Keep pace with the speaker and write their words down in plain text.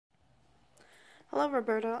Hello,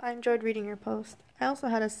 Roberto. I enjoyed reading your post. I also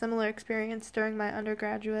had a similar experience during my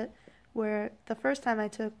undergraduate where the first time I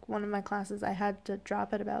took one of my classes, I had to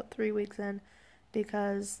drop it about 3 weeks in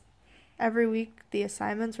because every week the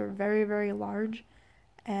assignments were very, very large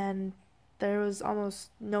and there was almost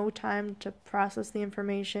no time to process the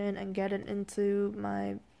information and get it into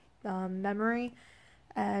my memory.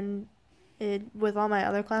 And with all my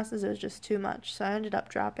other classes, it was just too much. So I ended up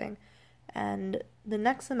dropping. And the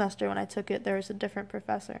next semester, when I took it, there was a different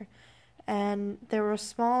professor. And there were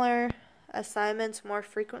smaller assignments more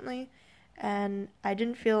frequently, and I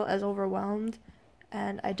didn't feel as overwhelmed.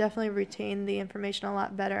 And I definitely retained the information a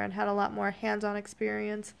lot better and had a lot more hands on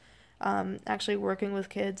experience actually working with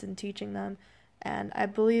kids and teaching them. And I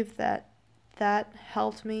believe that that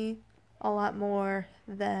helped me a lot more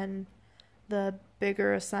than the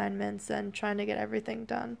bigger assignments and trying to get everything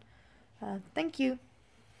done. Thank you.